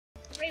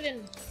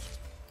Raven!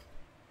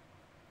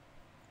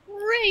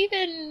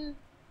 Raven!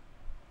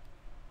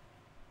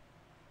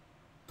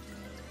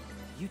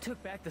 You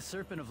took back the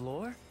Serpent of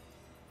Lore?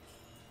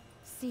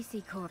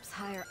 CC Corp's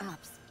higher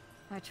ups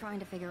are trying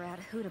to figure out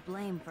who to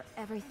blame for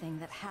everything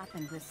that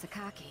happened with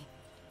Sakaki.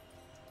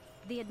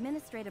 The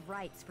administrative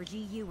rights for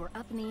GU were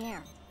up in the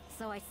air,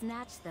 so I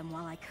snatched them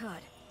while I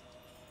could.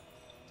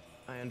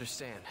 I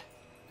understand.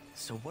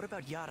 So what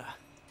about Yata?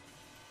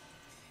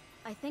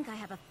 I think I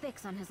have a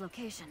fix on his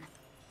location.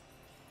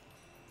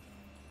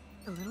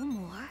 A little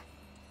more.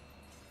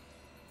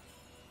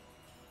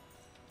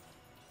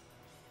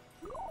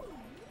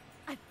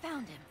 I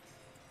found him.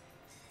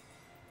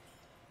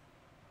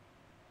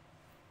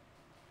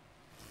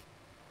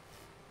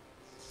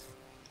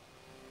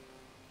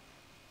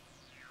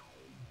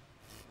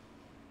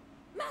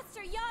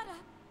 Master Yata!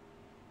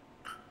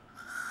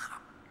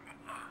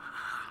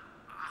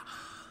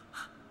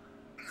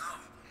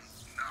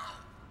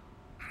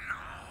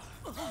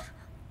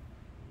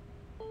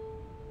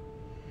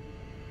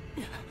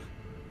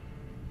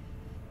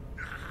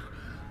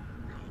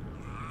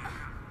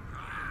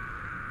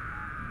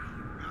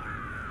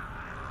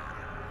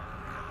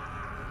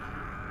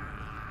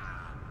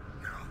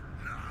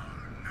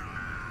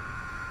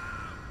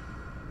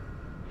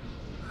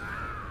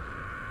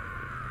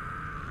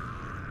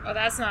 Oh,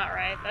 that's not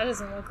right. That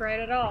doesn't look right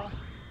at all.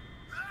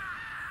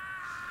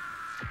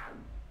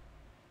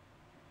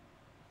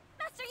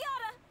 Master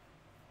Yata!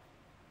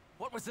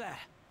 What was that?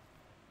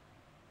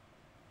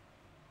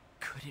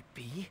 Could it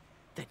be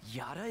that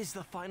Yata is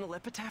the final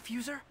epitaph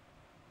user?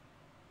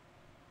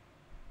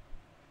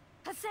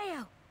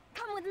 Haseo,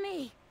 come with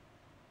me!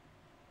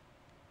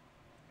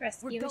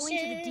 Rescue We're going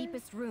to the mission.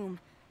 deepest room,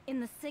 in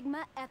the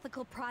Sigma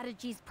Ethical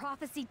Prodigy's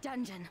Prophecy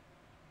Dungeon.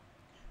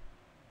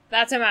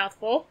 That's a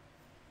mouthful.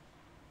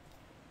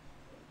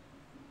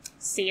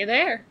 See you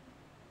there.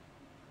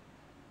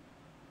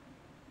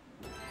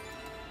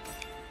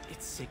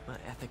 It's Sigma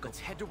Ethical. Let's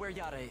head to where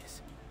Yata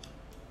is.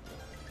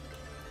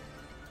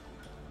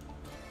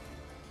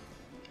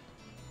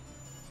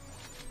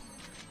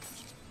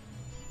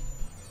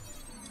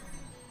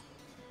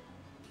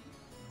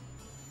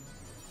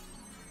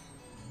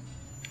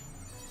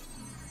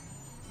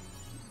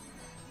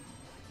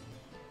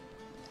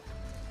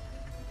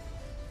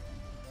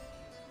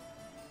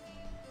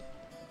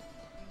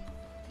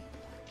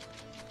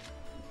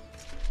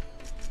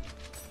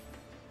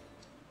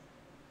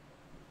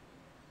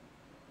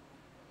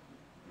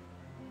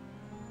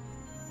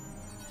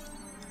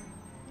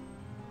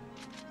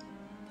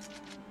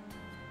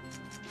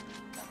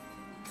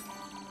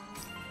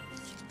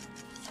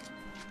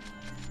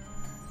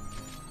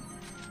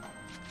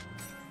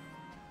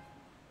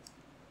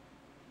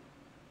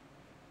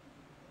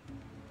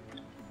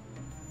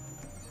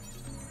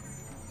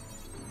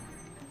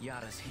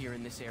 Yata's here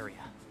in this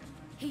area.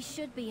 He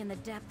should be in the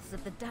depths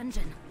of the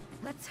dungeon.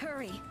 Let's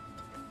hurry.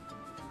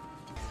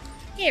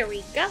 Here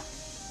we go.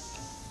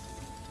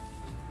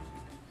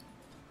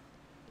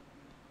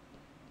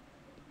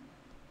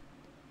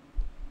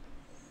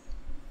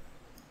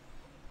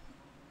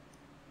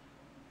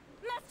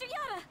 Master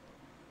Yata!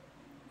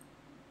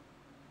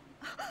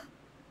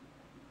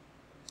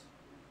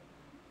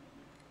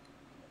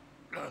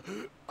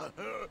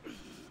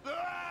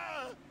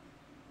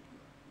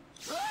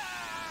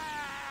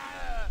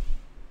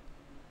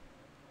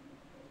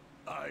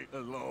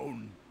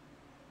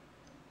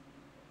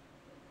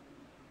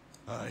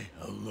 I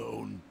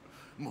alone,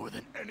 more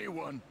than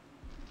anyone,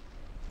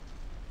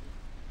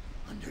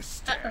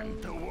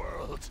 understand the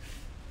world.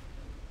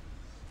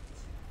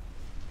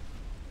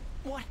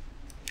 What?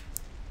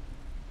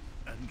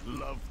 And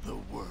love the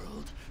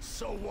world,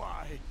 so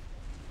why?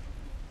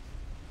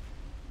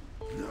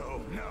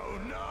 No, no,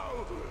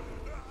 no!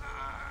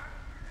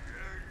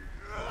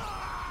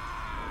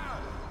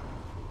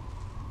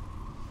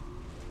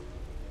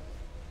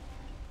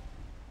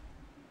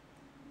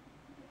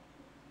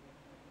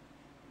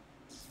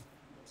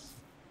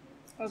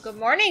 Oh, good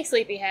morning,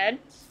 sleepyhead.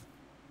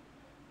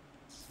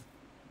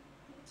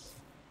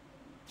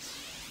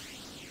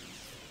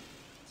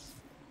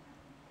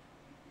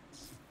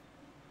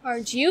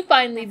 Aren't you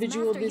finally That's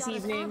bejeweled Master this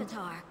Yata's evening?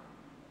 Avatar.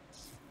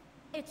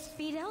 It's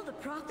Fidel the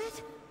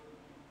Prophet?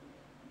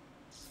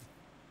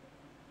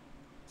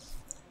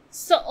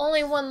 So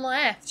only one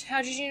left.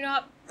 How did you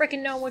not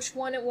frickin' know which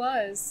one it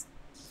was?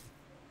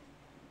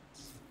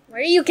 Why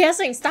are you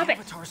guessing? Stop The it!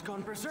 Avatar's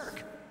gone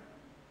berserk.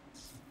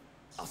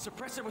 I'll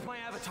suppress it with my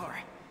avatar.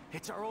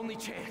 It's our only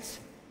chance.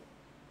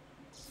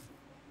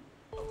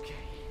 Okay,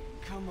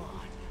 come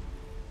on.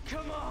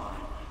 Come on!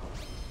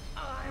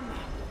 I'm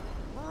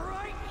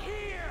right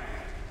here!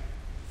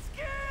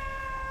 Skate!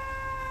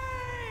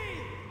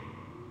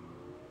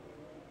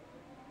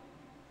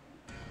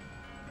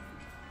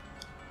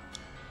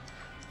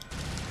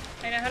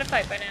 I know how to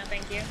fight by now,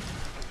 thank you.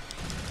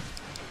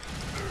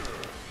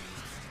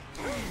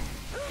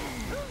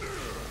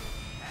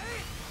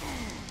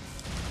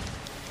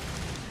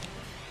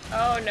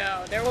 Oh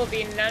no, there will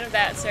be none of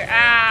that, sir.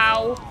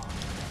 Ow!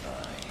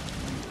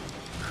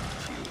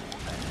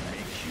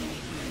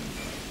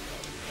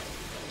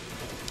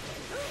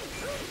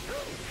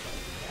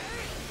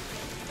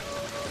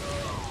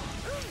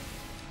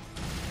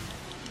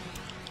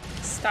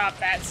 Stop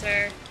that,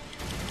 sir.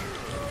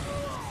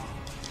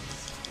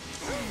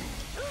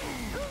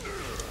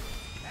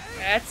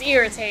 That's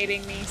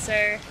irritating me,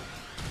 sir.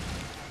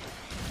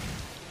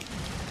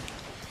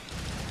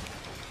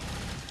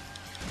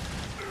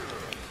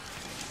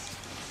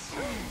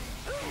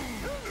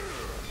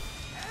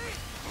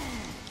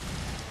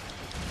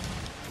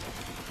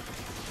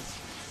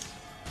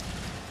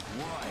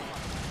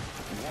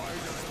 Why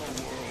does the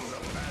world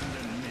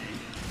abandon me?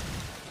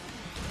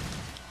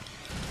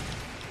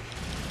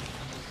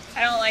 I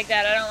don't like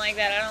that, I don't like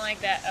that, I don't like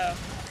that. Oh,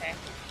 okay.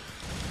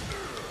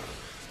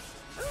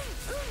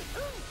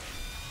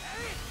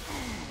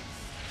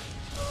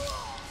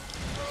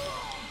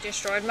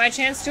 Destroyed my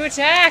chance to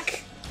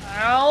attack!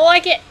 I don't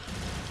like it!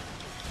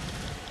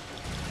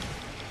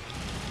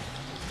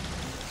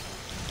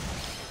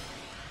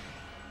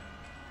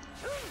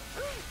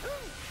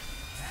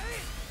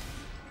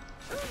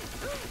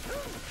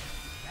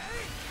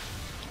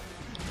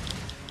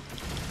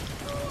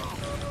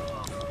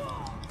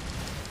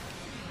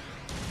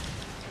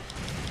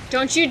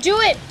 Don't you do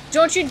it!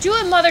 Don't you do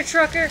it, mother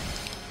trucker!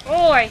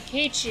 Oh, I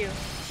hate you.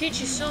 I hate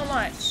you so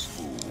much.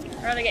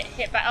 I'd rather get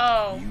hit by—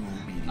 oh.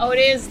 Oh, it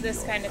is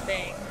this kind of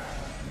thing.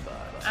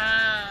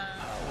 Ah.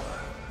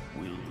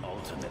 Will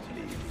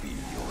ultimately be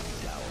your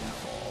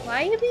downfall.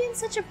 Why are you being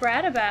such a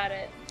brat about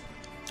it?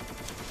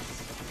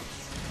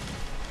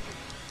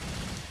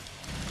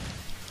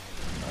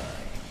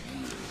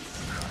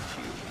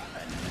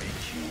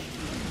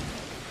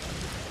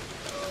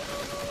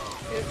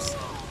 Oops.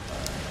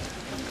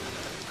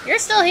 You're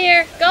still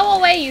here. Go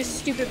away, you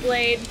stupid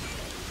blade.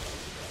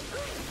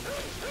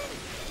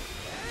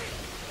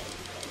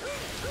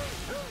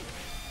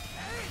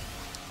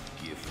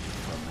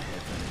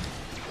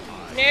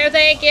 No,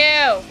 thank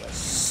you.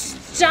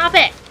 Stop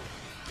it.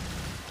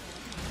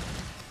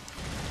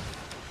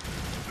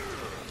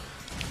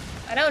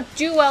 I don't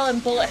do well in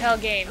bullet hell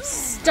games.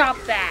 Stop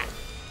that.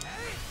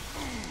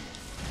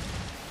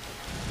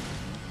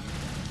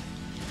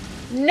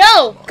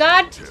 No!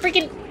 God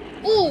freaking—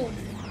 ooh!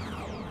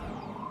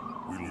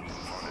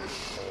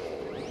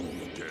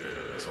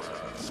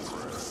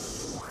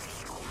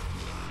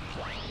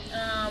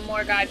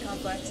 More god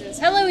complexes.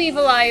 Hello,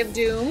 evil eye of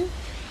doom.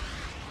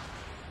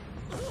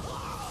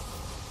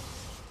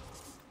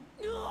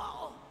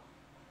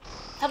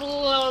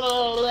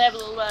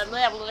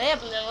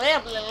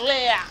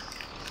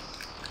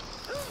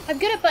 I'm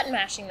good at button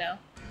mashing, though.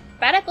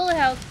 Bad at bullet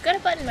hell, good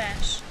at button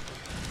mash.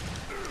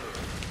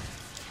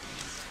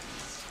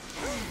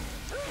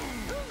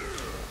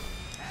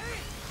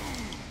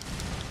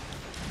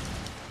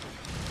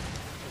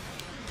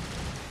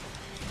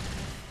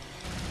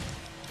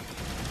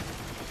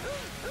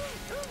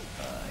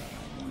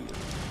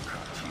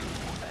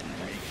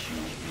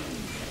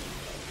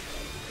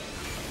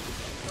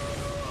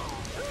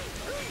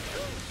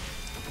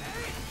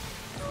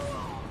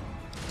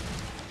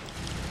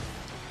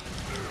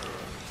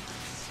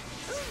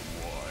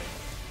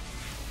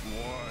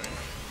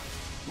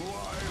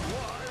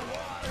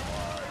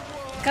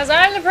 Because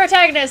I'm the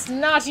protagonist,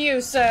 not you,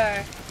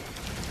 sir.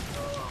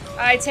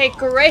 I take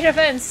great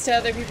offense to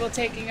other people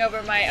taking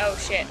over my— oh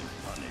shit.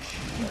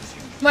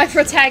 My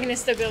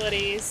protagonist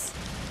abilities.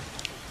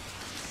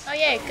 Oh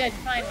yay, good,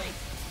 finally.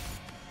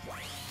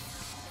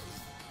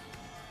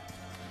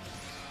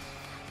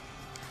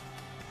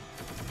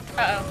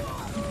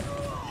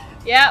 Uh-oh.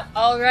 Yep,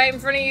 all right in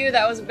front of you.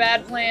 That was a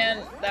bad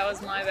plan. That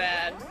was my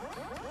bad.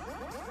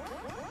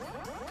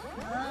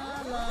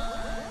 Come on.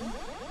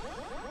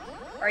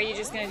 Or are you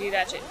just gonna do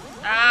that shit?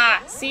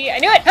 Ah, see, I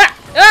knew it! Ha!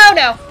 Oh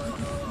no!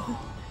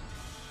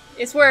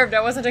 It swerved.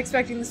 I wasn't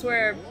expecting the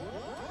swerve.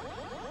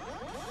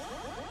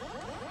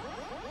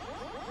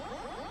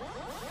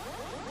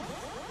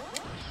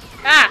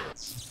 Ah!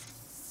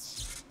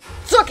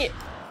 Suck it!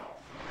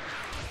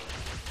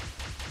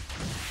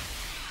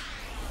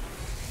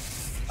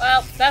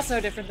 Well, that's no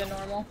different than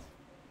normal.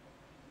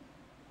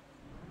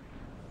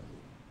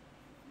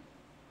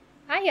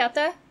 Hi,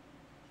 Yata.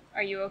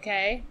 Are you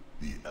okay?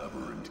 The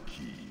aberrant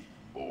key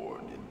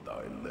born in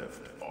thy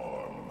left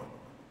arm.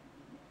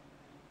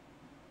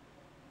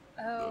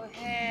 Oh, The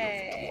key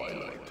hey. of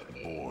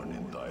twilight born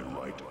in thy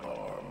right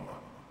arm.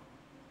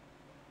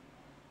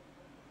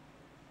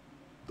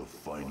 The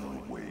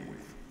final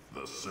wave,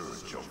 the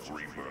surge of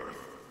rebirth,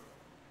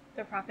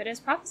 The prophet is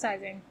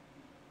prophesizing.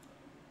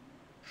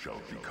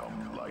 shall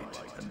become light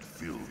and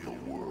fill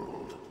the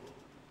world.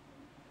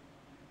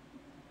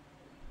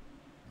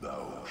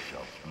 Thou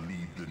shalt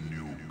lead the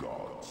new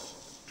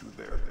gods to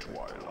their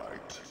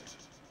twilight.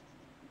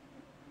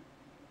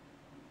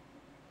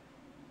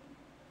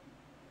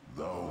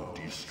 Thou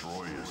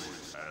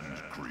destroyest and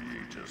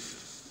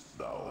createst,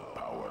 thou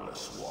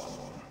powerless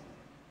one.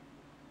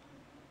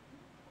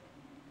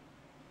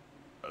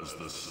 As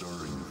the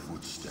stirring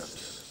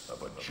footsteps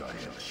of a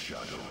giant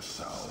shadow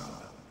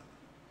sound.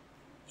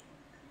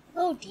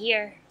 Oh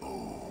dear.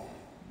 Oh,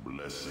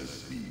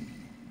 blessed be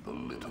the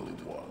little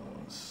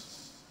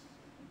ones.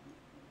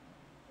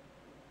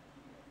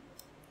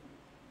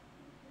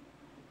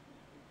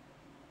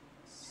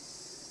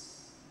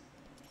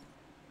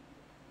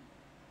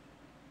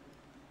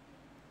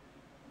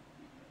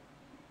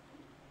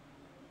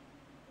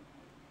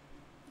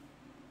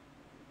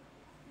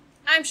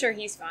 I'm sure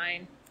he's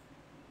fine.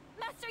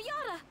 Master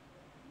Yata!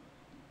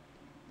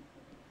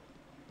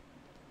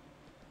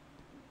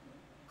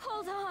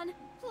 Hold on!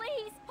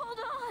 Please, hold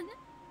on!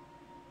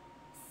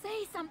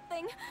 Say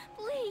something,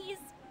 please!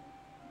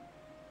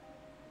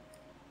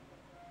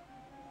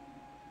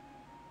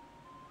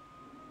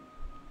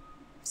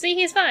 See,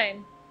 he's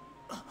fine.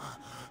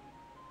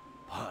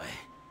 Why?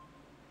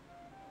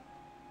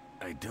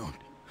 I don't...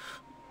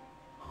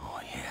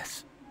 Oh,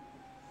 yes.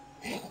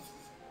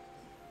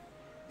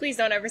 Please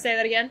don't ever say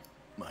that again.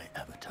 My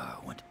avatar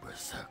went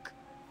berserk.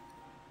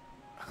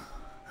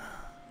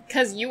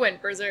 'Cause you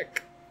went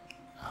berserk.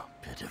 How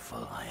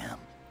pitiful I am.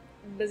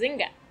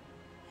 Bazinga.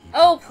 Even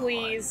Oh, though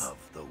please. I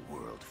love the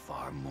world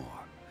far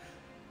more,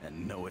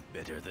 and know it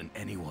better than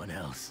anyone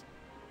else.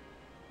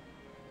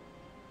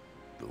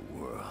 The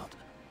world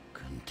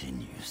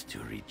continues to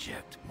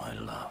reject my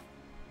love.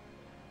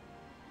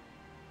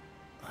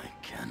 I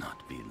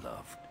cannot be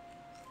loved.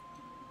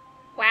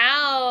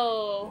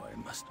 Wow. Why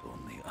must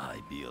only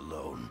I be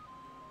alone?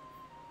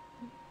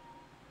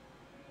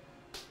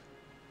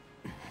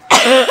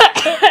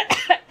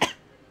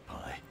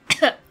 Bye.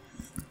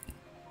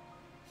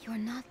 You're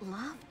not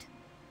loved?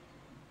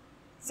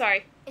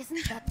 Sorry.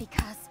 Isn't that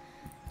because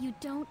you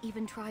don't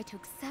even try to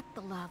accept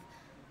the love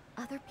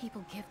other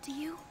people give to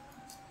you?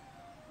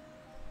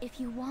 If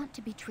you want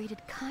to be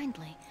treated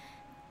kindly,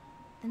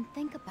 then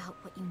think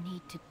about what you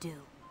need to do.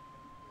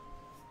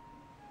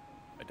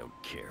 I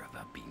don't care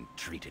about being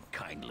treated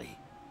kindly.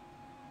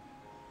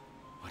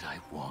 What I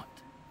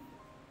want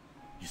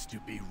is to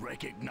be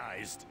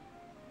recognized.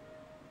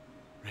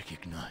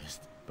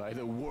 Recognized by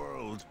the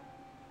world.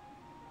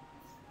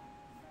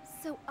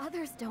 So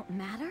others don't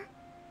matter?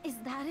 Is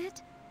that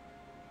it?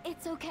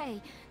 It's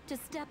okay to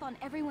step on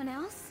everyone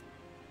else?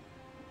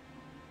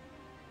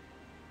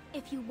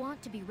 If you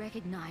want to be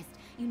recognized,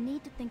 you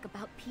need to think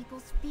about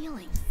people's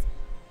feelings.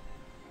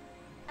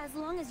 As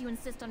long as you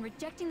insist on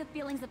rejecting the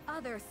feelings of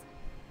others,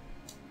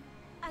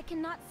 I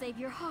cannot save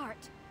your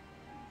heart.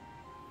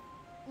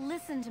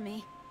 Listen to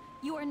me.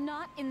 You are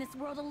not in this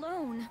world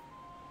alone.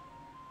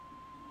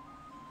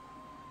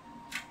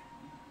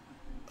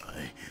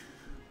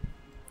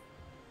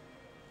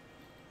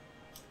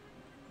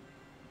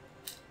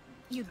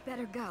 You'd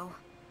better go.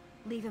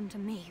 Leave him to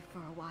me for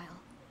a while.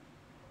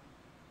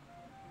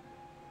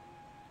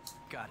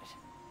 Got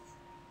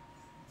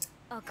it.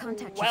 I'll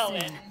contact Well you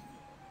soon. then.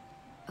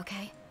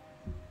 Okay?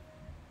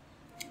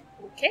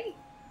 Okay.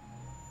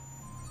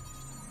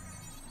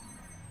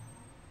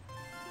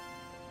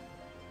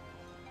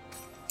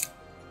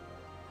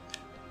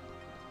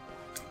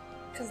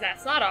 Because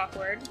that's not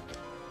awkward.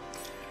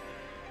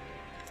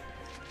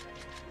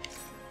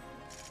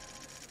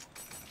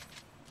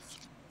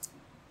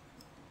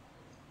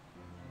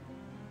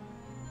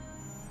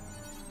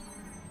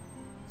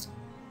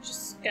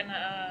 Just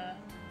gonna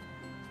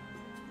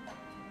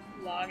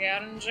log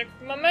out and check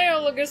my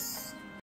mail, I guess.